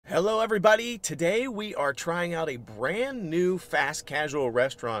Hello everybody, today we are trying out a brand new fast casual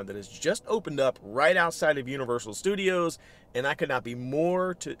restaurant that has just opened up right outside of Universal Studios, and I could not be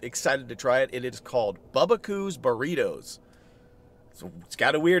more excited to try it. It is called BUBBAKOO'S Burritos. So it's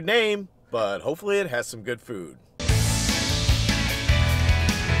got a weird name, but hopefully it has some good food.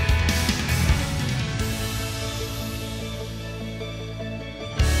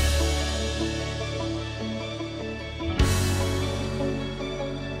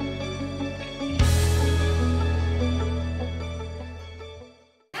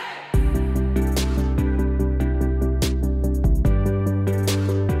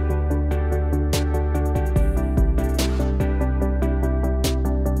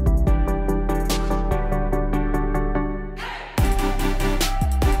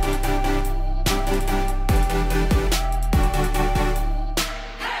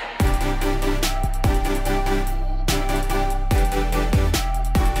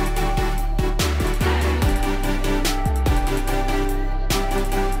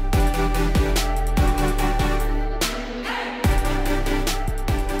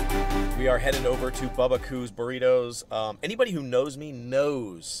 We are headed over to BUBBAKOO'S Burritos. Anybody who knows me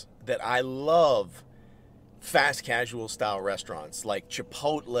knows that I love fast casual style restaurants like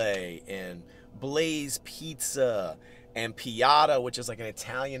Chipotle and Blaze Pizza and Piatta, which is like an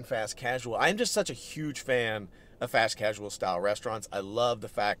Italian fast casual. I'm just such a huge fan of fast casual style restaurants. I love the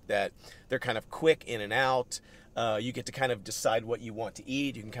fact that they're kind of quick in and out. You get to kind of decide what you want to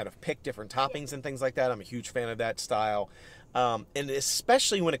eat. You can kind of pick different toppings and things like that. I'm a huge fan of that style. And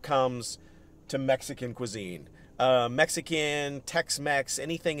especially when it comes to Mexican cuisine. Mexican, Tex-Mex,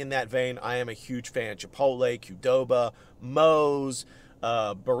 anything in that vein, I am a huge fan. Chipotle, Qdoba, Moe's,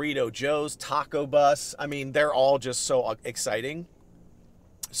 Burrito Joe's, Taco Bus. I mean, they're all just so exciting.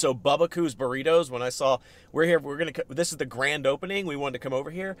 So BUBBAKOO'S Burritos, when I saw, this is the grand opening, we wanted to come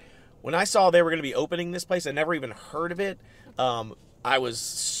over here. When I saw they were going to be opening this place, I never even heard of it. I was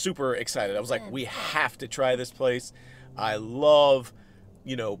super excited. I was like, we have to try this place. I love,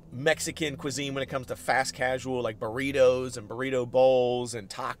 Mexican cuisine when it comes to fast casual, like burritos and burrito bowls and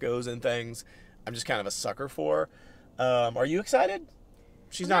tacos and things. I'm just kind of a sucker for. Are you excited?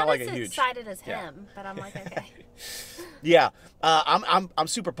 She's not like a huge excited as him, but I'm like, okay. Yeah, I'm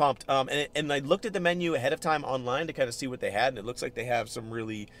super pumped. And I looked at the menu ahead of time online to kind of see what they had, and it looks like they have some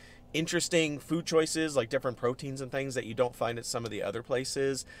really interesting food choices, like different proteins and things that you don't find at some of the other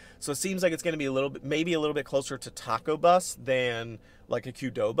places. So it seems like it's going to be maybe a little bit closer to Taco Bus than like a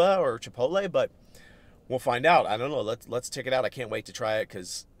Qdoba or Chipotle, but we'll find out. I don't know. Let's check it out. I can't wait to try it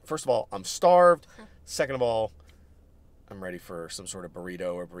because, first of all, I'm starved. Second of all, I'm ready for some sort of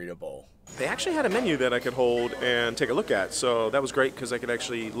burrito or burrito bowl. They actually had a menu that I could hold and take a look at, so that was great because I could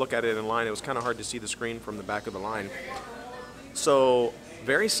actually look at it in line. It was kind of hard to see the screen from the back of the line. So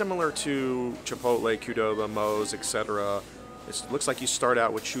very similar to Chipotle, Qdoba, Moe's, etc. It looks like you start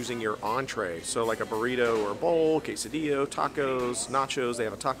out with choosing your entree. So like a burrito or a bowl, quesadillo, tacos, nachos. They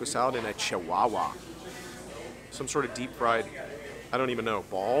have a taco salad and a chiwawa. Some sort of deep fried, I don't even know,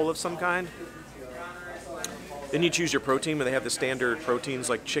 ball of some kind. Then you choose your protein, but they have the standard proteins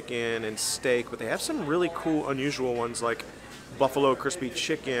like chicken and steak, but they have some really cool, unusual ones like buffalo crispy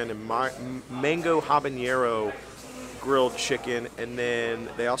chicken and mango habanero grilled chicken, and then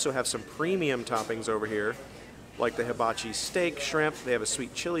they also have some premium toppings over here like the hibachi steak shrimp. They have a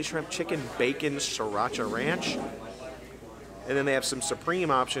sweet chili shrimp, chicken bacon sriracha ranch, and then they have some supreme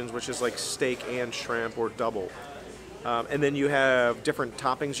options, which is like steak and shrimp or double. And then you have different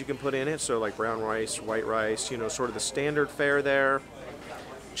toppings you can put in it, so like brown rice, white rice, sort of the standard fare there.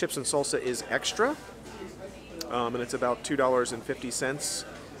 Chips and salsa is extra, and it's about $2.50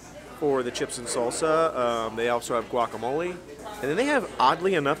 for the chips and salsa. They also have guacamole. And then they have,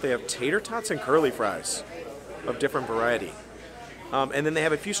 oddly enough, they have tater tots and curly fries of different variety. And then they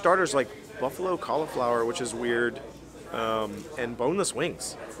have a few starters like buffalo cauliflower, which is weird, and boneless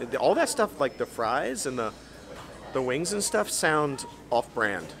wings. All that stuff, like the fries and the wings and stuff, sound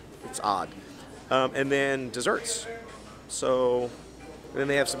off-brand. It's odd. And then desserts. And then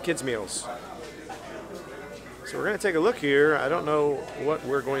they have some kids' meals. So we're going to take a look here. I don't know what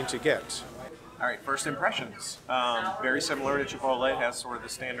we're going to get. All right, first impressions. Very similar to Chipotle. It has sort of the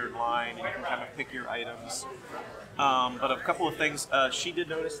standard line, and you can kind of pick your items. But a couple of things. She did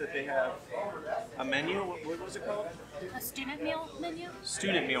notice that they have a menu. What was it called? A student meal menu?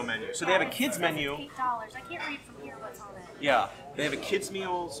 Student meal menu. So they have a kids menu. $8. I can't read from here what's on it. Yeah, they have a kids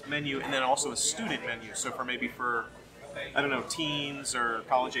meals menu and then also a student menu. So for I don't know, teens or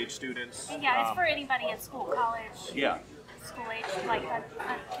college age students. And yeah, it's for anybody in school, college. Yeah. school age, like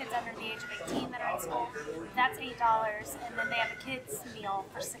kids under the age of 18 that are in school, that's $8, and then they have a kids meal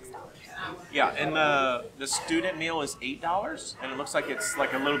for $6. Yeah, and the student meal is $8, and it looks like it's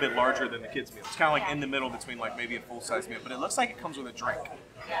like a little bit larger than the kids meal. It's kind of like in the middle between like maybe a full size meal, but it looks like it comes with a drink.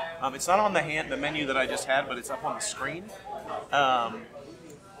 It's not on the menu that I just had, but it's up on the screen.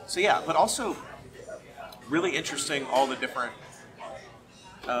 So yeah, but also really interesting, all the different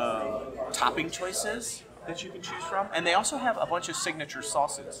topping choices that you can choose from, and they also have a bunch of signature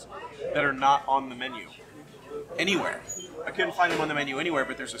sauces that are not on the menu anywhere. I couldn't find them on the menu anywhere,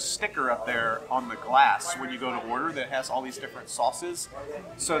 but there's a sticker up there on the glass when you go to order that has all these different sauces.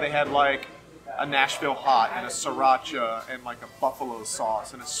 So they had like a Nashville Hot and a Sriracha and like a buffalo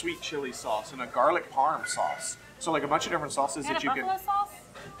sauce and a sweet chili sauce and a garlic parm sauce. So like a bunch of different sauces that you can. Buffalo sauce?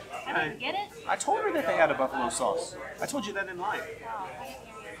 I didn't get it. I told her that they had a buffalo sauce. I told you that in line. Oh, I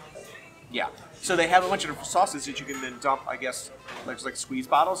didn't hear you. Yeah. So they have a bunch of different sauces that you can then dump. I guess there's like squeeze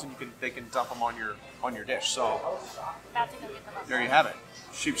bottles, and they can dump them on your dish. So About to go get the buffalo. there you have it.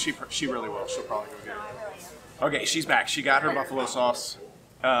 She really will. She'll probably go get No, it. I really am. Okay, she's back. She got her buffalo sauce.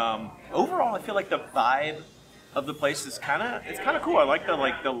 Overall, I feel like the vibe of the place is kind of cool. I like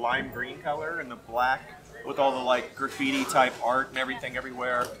the lime green color and the black with all the like graffiti type art and everything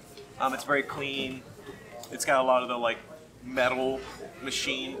everywhere. It's very clean. It's got a lot of the like metal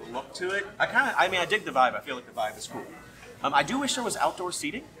machine look to it. I dig the vibe. I feel like the vibe is cool. I do wish there was outdoor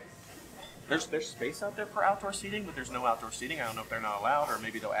seating. There's space out there for outdoor seating, but there's no outdoor seating. I don't know if they're not allowed, or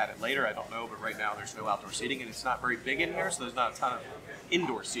maybe they'll add it later. I don't know, but right now there's no outdoor seating, and it's not very big in here, so there's not a ton of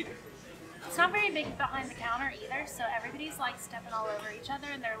indoor seating. It's not very big behind the counter either, so everybody's like stepping all over each other,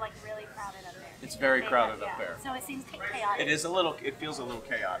 and they're like really crowded up there. It's very crowded up there. So it seems chaotic. It feels a little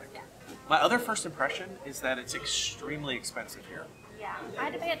chaotic. Yeah. My other first impression is that it's extremely expensive here. Yeah. I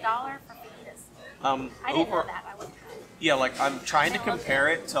had to pay $1 for fajitas. I didn't know that. I wouldn't. Yeah, like I'm trying to compare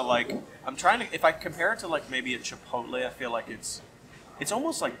it to like if I compare it to like maybe a Chipotle, I feel like it's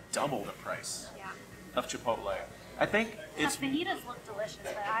almost like double the price Yeah. of Chipotle. I think it's The fajitas look delicious,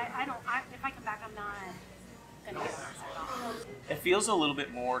 but if I come back, I'm not gonna get those at all. it feels a little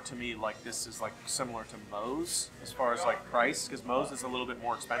bit more to me like this is like similar to Moe's as far as like price, because Moe's is a little bit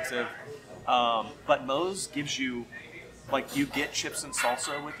more expensive, but Moe's gives you like you get chips and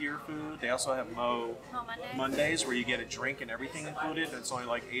salsa with your food. They also have Moe Mondays where you get a drink and everything included. And it's only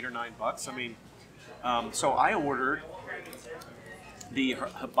like $8 or $9. I mean, so I ordered the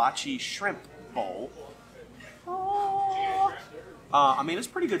hibachi shrimp bowl. I mean, it's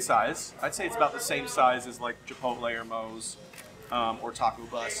pretty good size. I'd say it's about the same size as like Chipotle or Moe's or Taco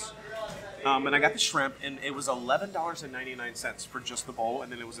Bus. And I got the shrimp, and it was $11.99 for just the bowl,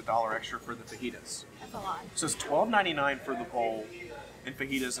 and then it was $1 extra for the fajitas. That's a lot. So it's $12.99 for the bowl and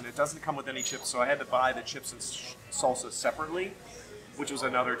fajitas, and it doesn't come with any chips. So I had to buy the chips and salsa separately, which was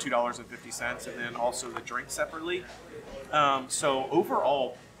another $2.50, and then also the drink separately. So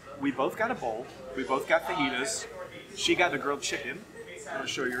overall, we both got a bowl. We both got fajitas. She got the grilled chicken. I'm gonna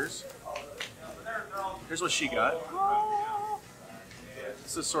show yours. Here's what she got.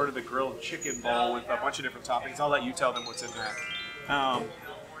 This is sort of the grilled chicken bowl with a bunch of different toppings. I'll let you tell them what's in that.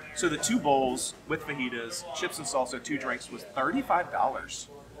 So the two bowls with fajitas, chips and salsa, 2 drinks was $35.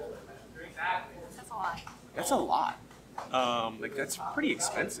 That's a lot. That's a lot. Like that's pretty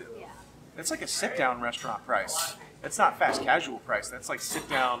expensive. Yeah. That's like a sit-down restaurant price. That's not fast casual price. That's like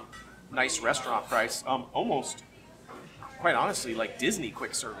sit-down, nice restaurant price. Almost, quite honestly, like Disney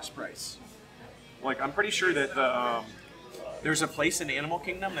quick service price. Like I'm pretty sure that there's a place in Animal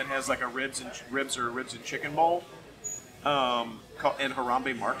Kingdom that has like a ribs and chicken bowl called in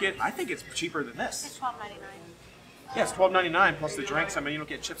Harambe Market. I think it's cheaper than this. It's $12.99. Yeah, it's $12.99 plus the drinks. I mean, you don't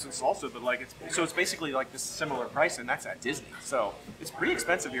get chips and salsa, but like it's basically like this similar price, and that's at Disney. So it's pretty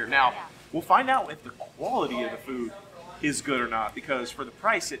expensive here. Now we'll find out if the quality of the food is good or not, because for the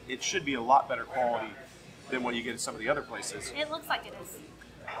price, it should be a lot better quality than what you get at some of the other places. It looks like it is.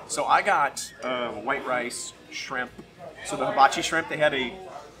 So I got white rice, shrimp. So the hibachi shrimp, they had a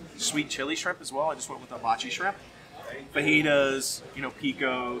sweet chili shrimp as well. I just went with hibachi shrimp. Fajitas,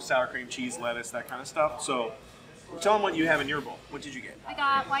 pico, sour cream, cheese, lettuce, that kind of stuff. So tell them what you have in your bowl. What did you get? I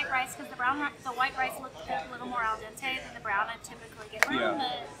got white rice because the white rice looked a little more al dente than the brown I typically get.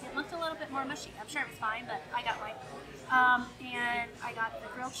 It looked a little bit more mushy. I'm sure it was fine, but I got white. And I got the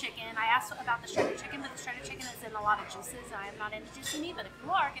grilled chicken. I asked about the shredded chicken, but the shredded chicken is in a lot of juices, and I am not into juicy meat, but if you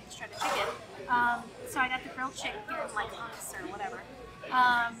are, get the shredded chicken. So I got the grilled chicken, like hummus or whatever.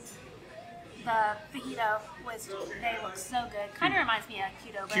 The fajita they look so good. Kind of reminds me of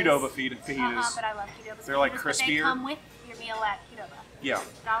Qdoba's. Qdoba fajitas. But I love Qdoba's. They're like fajitas, but they crispier. come with your meal at Qdoba. Yeah.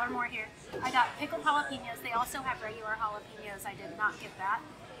 $1 more here. I got pickled jalapenos. They also have regular jalapenos. I did not get that.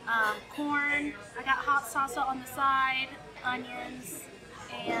 Corn. I got hot salsa on the side, onions,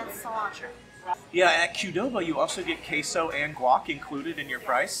 and cilantro. Yeah, at Qdoba you also get queso and guac included in your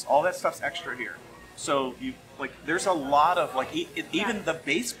price. All that stuff's extra here. So you like, there's a lot of like, even the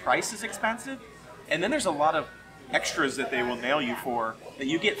base price is expensive, and then there's a lot of extras that they will nail you for that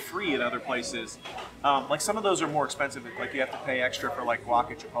you get free at other places. Like some of those are more expensive, like you have to pay extra for like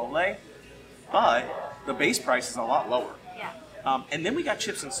guac at Chipotle, but the base price is a lot lower. Yeah. And then we got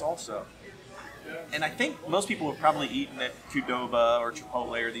chips and salsa. And I think most people have probably eaten at Qdoba or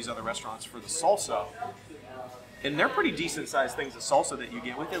Chipotle or these other restaurants for the salsa. And they're pretty decent sized things of salsa that you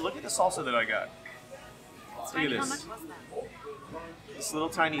get with it. Look at the salsa that I got. Look at this. How much was that? This little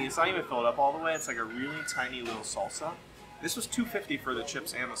tiny, it's not even filled up all the way. It's like a really tiny little salsa. This was $2.50 for the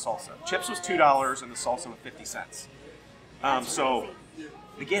chips and the salsa. Chips was $2 and the salsa was 50 cents. So,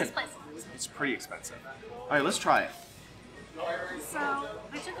 again, it's pretty expensive. All right, let's try it. So,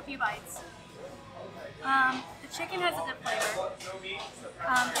 I took a few bites. The chicken has a good flavor. It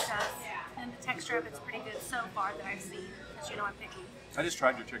does. And the texture of it's pretty good so far that I've seen, because you know I'm picky. I just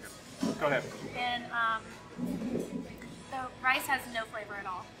tried your chicken. Go ahead. And the rice has no flavor at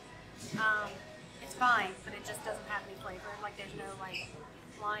all. It's fine, but it just doesn't have any flavor. Like there's no like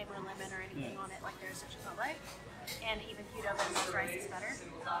lime or lemon or anything on it like there's at Chipotle. And even Qdoba's rice is better.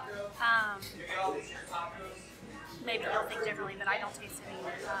 Maybe you'll think differently, but I don't taste any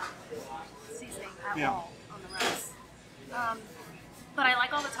seasoning at all on the rice. But I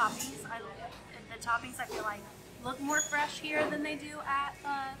like all the toppings. The toppings I feel like look more fresh here than they do at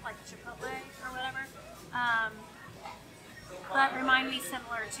like Chipotle or whatever. But remind me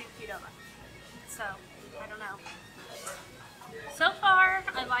similar to Qdoba. So, I don't know. So far,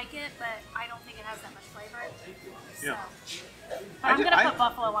 I like it, but I don't think it has that much flavor. So. Yeah. But I'm going to put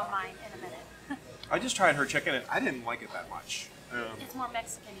buffalo on mine in a minute. I just tried her chicken and I didn't like it that much. It's more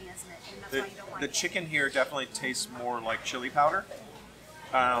Mexican-y, isn't it? And that's why you don't like the it. chicken here definitely tastes more like chili powder.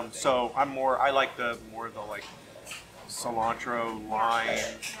 So I like the like cilantro, lime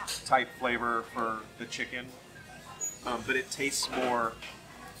type flavor for the chicken. But it tastes more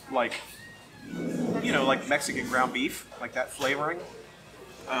like, you know, like Mexican ground beef, like that flavoring. It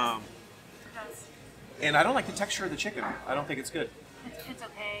does. And I don't like the texture of the chicken. I don't think it's good. It's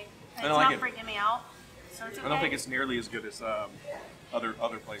okay. It's I don't like not freaking me out, so it's okay. I don't think it's nearly as good as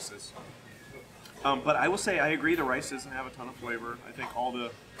other places. But I will say I agree the rice doesn't have a ton of flavor. I think all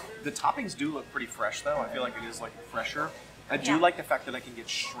the toppings do look pretty fresh though. I feel like it is like fresher. I do like the fact that I can get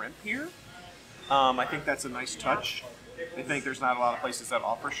shrimp here. I think that's a nice touch. I think there's not a lot of places that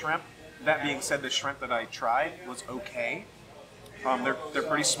offer shrimp. That being said, the shrimp that I tried was okay. They're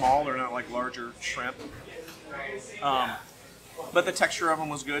pretty small. They're not like larger shrimp. But the texture of them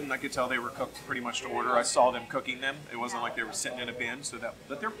was good, and I could tell they were cooked pretty much to order. I saw them cooking them. It wasn't like they were sitting in a bin.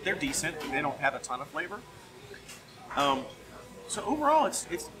 But they're decent. They don't have a ton of flavor. So overall,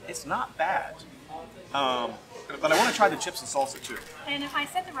 it's not bad. But I want to try the chips and salsa too. And if I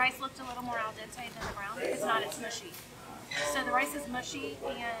said the rice looked a little more al dente than the brown, it's not. It's mushy. So the rice is mushy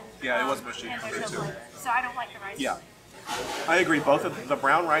and it was mushy. And there's no flavor. So I don't like the rice. Yeah, I agree. Both of the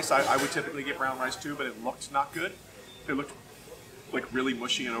brown rice, I would typically get brown rice too, but it looked not good. It looked like really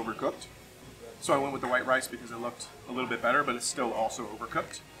mushy and overcooked. So I went with the white rice because it looked a little bit better, but it's still also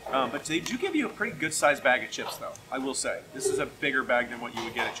overcooked. But they do give you a pretty good sized bag of chips though, I will say. This is a bigger bag than what you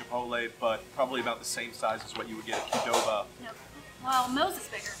would get at Chipotle, but probably about the same size as what you would get at Qdoba. Yep. Well, Moe's is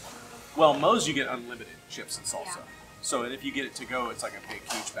bigger. Well, Moe's you get unlimited chips and salsa. Yeah. So if you get it to go, it's like a big,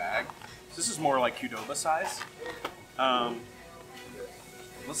 huge bag. This is more like Qdoba size.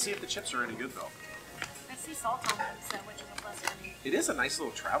 Let's see if the chips are any good though. I see salt on them, so which is a plus for me. It is a nice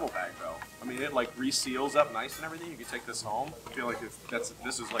little travel bag though. I mean, it like reseals up nice and everything. You can take this home. I feel like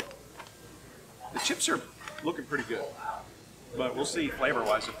this is like, the chips are looking pretty good. But we'll see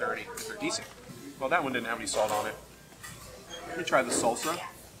flavor-wise if they're decent. Well, that one didn't have any salt on it. Let me try the salsa.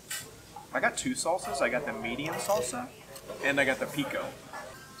 I got two salsas. I got the medium salsa and I got the pico.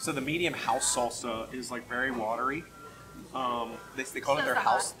 So the medium house salsa is like very watery. They call it their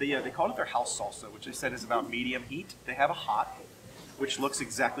house. They call it their house salsa, which they said is about medium heat. They have a hot, which looks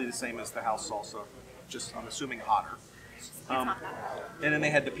exactly the same as the house salsa, just I'm assuming hotter. And then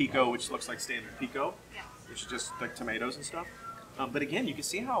they had the pico, which looks like standard pico, which is just like tomatoes and stuff. But again, you can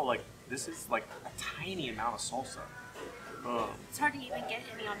see how like this is like a tiny amount of salsa. It's hard to even get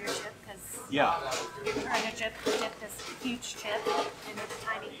any on your chip because you're trying to dip this huge chip into the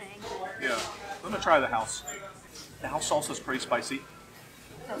tiny thing. Yeah, I'm gonna try the house. The house salsa is pretty spicy.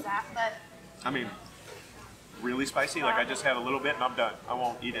 So that, but I mean, really spicy. Like I just had a little bit and I'm done. I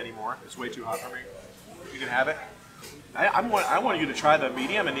won't eat anymore. It's way too hot for me. You can have it. I want you to try the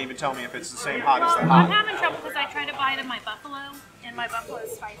medium and even tell me if it's the same hot as the hot. I'm having trouble because I tried to buy it in my buffalo, and my buffalo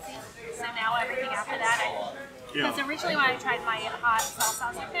is spicy. So now everything after that, because originally when I tried my hot salsa, I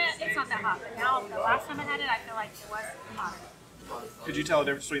was like, it's not that hot. But now, the last time I had it, I feel like it was hotter. Could you tell the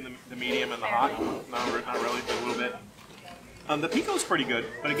difference between the medium and the hot? No, not really, but a little bit. The pico's pretty good,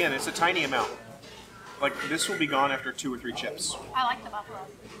 but again, it's a tiny amount. Like this will be gone after 2 or 3 chips. I like the buffalo.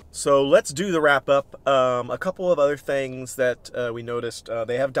 So let's do the wrap up. A couple of other things that we noticed.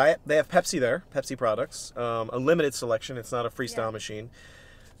 They have Pepsi there, Pepsi products. A limited selection. It's not a freestyle machine.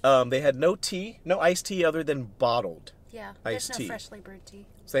 They had no tea, no iced tea other than bottled. Yeah, iced there's tea. no freshly brewed tea.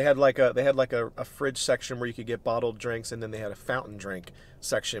 So they had like a fridge section where you could get bottled drinks, and then they had a fountain drink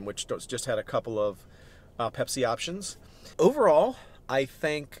section which just had a couple of Pepsi options. Overall, I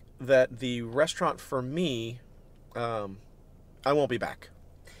think that the restaurant for me, I won't be back.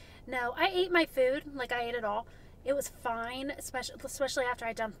 No, I ate my food. Like, I ate it all. It was fine, especially after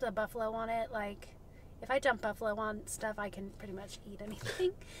I dumped the buffalo on it. Like, if I dump buffalo on stuff, I can pretty much eat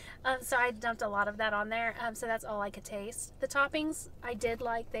anything. So I dumped a lot of that on there. So that's all I could taste. The toppings, I did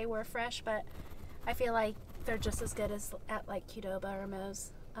like. They were fresh, but I feel like they're just as good as at, like, Qdoba or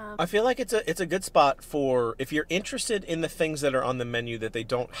Moe's. I feel like it's a good spot for if you're interested in the things that are on the menu that they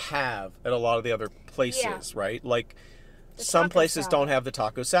don't have at a lot of the other places, right? Like some places don't have the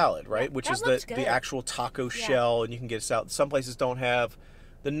taco salad, right? Which is the actual taco shell, and you can get a salad. Some places don't have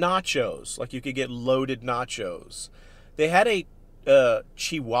the nachos, like you could get loaded nachos. They had a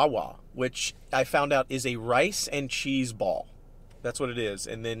chiwawa, which I found out is a rice and cheese ball. That's what it is,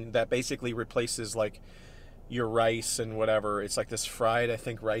 and then that basically replaces like your rice and whatever. It's like this fried, I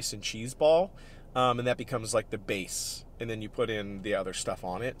think, rice and cheese ball, and that becomes like the base, and then you put in the other stuff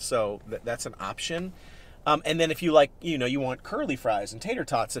on it. So that's an option. And then if you like, you want curly fries and tater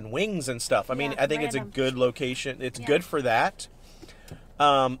tots and wings and stuff. I mean, I think it's a good location. It's good for that.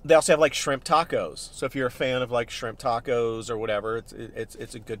 They also have like shrimp tacos. So if you're a fan of like shrimp tacos or whatever,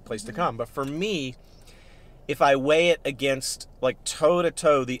 it's a good place to come. But for me, if I weigh it against like toe to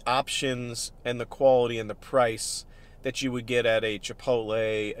toe the options and the quality and the price that you would get at a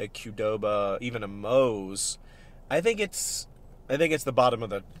Chipotle, a Qdoba, even a Moe's, I think it's the bottom of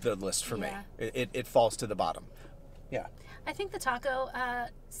the list for me. It falls to the bottom. Yeah. I think the taco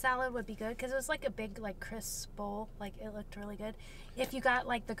salad would be good because it was like a big, like, crisp bowl. Like, it looked really good. If you got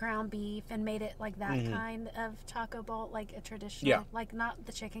like the ground beef and made it like that kind of taco bowl, like a traditional, like not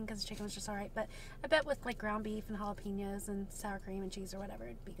the chicken because the chicken was just all right, but I bet with like ground beef and jalapenos and sour cream and cheese or whatever,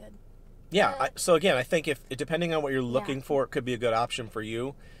 it'd be good. Yeah. So again, I think if depending on what you're looking for, it could be a good option for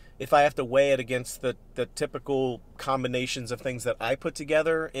you. If I have to weigh it against the typical combinations of things that I put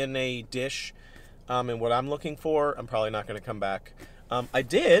together in a dish, and what I'm looking for, I'm probably not going to come back. I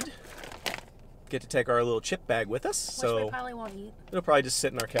did get to take our little chip bag with us, so we probably won't eat. It'll probably just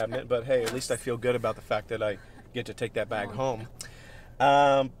sit in our cabinet. But hey, at least I feel good about the fact that I get to take that bag home.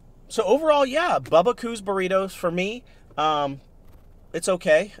 So overall, yeah, BUBBAKOO'S Burritos for me. It's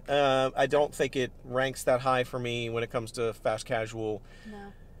okay. I don't think it ranks that high for me when it comes to fast casual. No.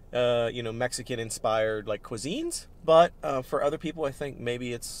 Mexican-inspired like cuisines, but for other people, I think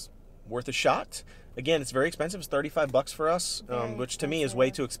maybe it's worth a shot. Again, it's very expensive. It's $35 for us, which to me is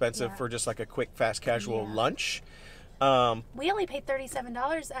way too expensive for just like a quick, fast casual lunch. We only paid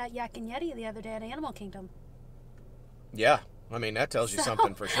 $37 at Yak and Yeti the other day at Animal Kingdom. Yeah, I mean that tells you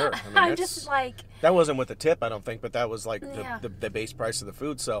something for sure. I mean, I'm just like, that wasn't with the tip, I don't think, but that was like the base price of the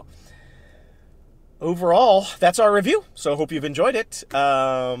food. So overall, that's our review. So I hope you've enjoyed it.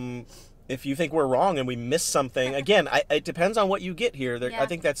 If you think we're wrong and we missed something, again, it depends on what you get here. I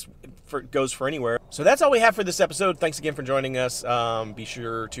think goes for anywhere. So that's all we have for this episode. Thanks again for joining us. Be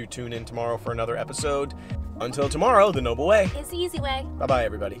sure to tune in tomorrow for another episode. Until tomorrow, the Noble Way. It's the easy way. Bye-bye,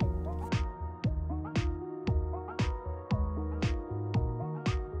 everybody.